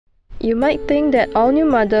You might think that all new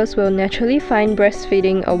mothers will naturally find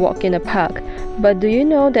breastfeeding a walk in the park, but do you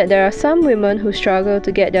know that there are some women who struggle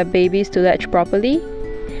to get their babies to latch properly?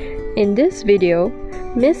 In this video,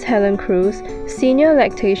 Ms. Helen Cruz, Senior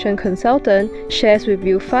Lactation Consultant, shares with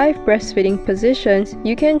you 5 breastfeeding positions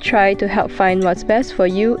you can try to help find what's best for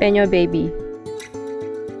you and your baby.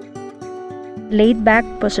 Laid back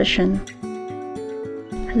position.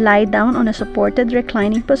 Lie down on a supported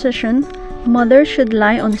reclining position. Mothers should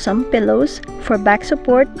lie on some pillows for back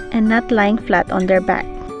support and not lying flat on their back.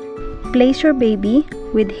 Place your baby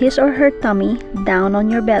with his or her tummy down on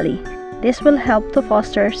your belly. This will help to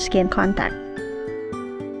foster skin contact.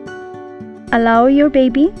 Allow your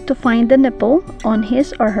baby to find the nipple on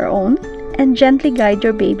his or her own and gently guide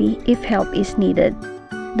your baby if help is needed.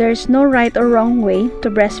 There is no right or wrong way to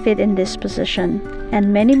breastfeed in this position,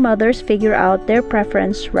 and many mothers figure out their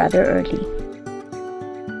preference rather early.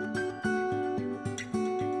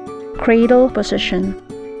 Cradle position.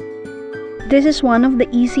 This is one of the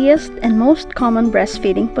easiest and most common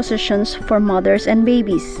breastfeeding positions for mothers and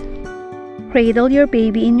babies. Cradle your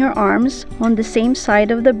baby in your arms on the same side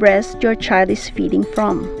of the breast your child is feeding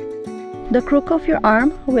from. The crook of your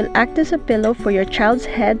arm will act as a pillow for your child's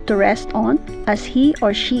head to rest on as he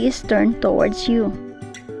or she is turned towards you.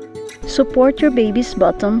 Support your baby's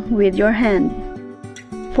bottom with your hand.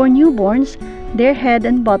 For newborns, their head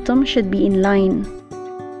and bottom should be in line.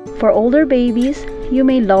 For older babies, you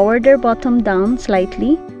may lower their bottom down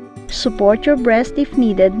slightly. Support your breast if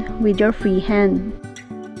needed with your free hand.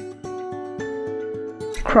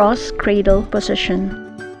 Cross cradle position.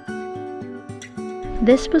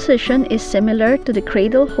 This position is similar to the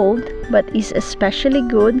cradle hold but is especially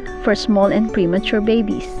good for small and premature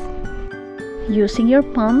babies. Using your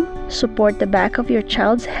palm, support the back of your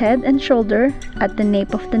child's head and shoulder at the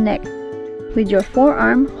nape of the neck. With your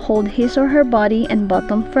forearm, hold his or her body and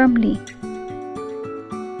bottom firmly.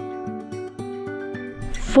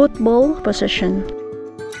 Football position.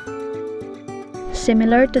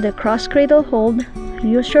 Similar to the cross cradle hold,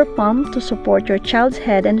 use your palm to support your child's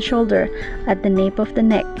head and shoulder at the nape of the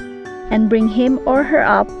neck and bring him or her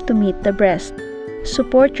up to meet the breast.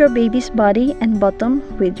 Support your baby's body and bottom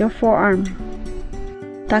with your forearm.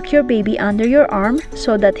 Tuck your baby under your arm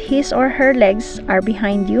so that his or her legs are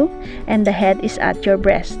behind you and the head is at your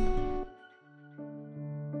breast.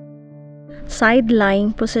 Side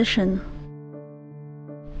lying position.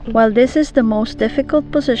 While this is the most difficult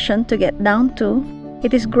position to get down to,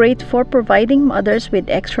 it is great for providing mothers with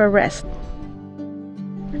extra rest.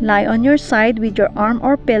 Lie on your side with your arm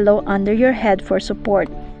or pillow under your head for support.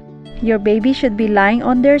 Your baby should be lying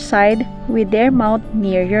on their side with their mouth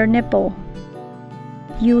near your nipple.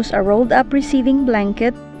 Use a rolled-up receiving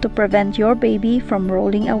blanket to prevent your baby from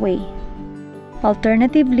rolling away.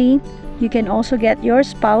 Alternatively, you can also get your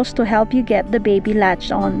spouse to help you get the baby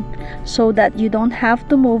latched on so that you don't have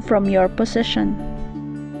to move from your position.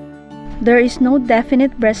 There is no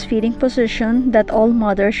definite breastfeeding position that all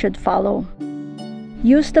mothers should follow.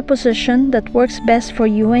 Use the position that works best for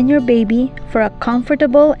you and your baby for a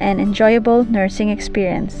comfortable and enjoyable nursing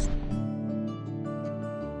experience.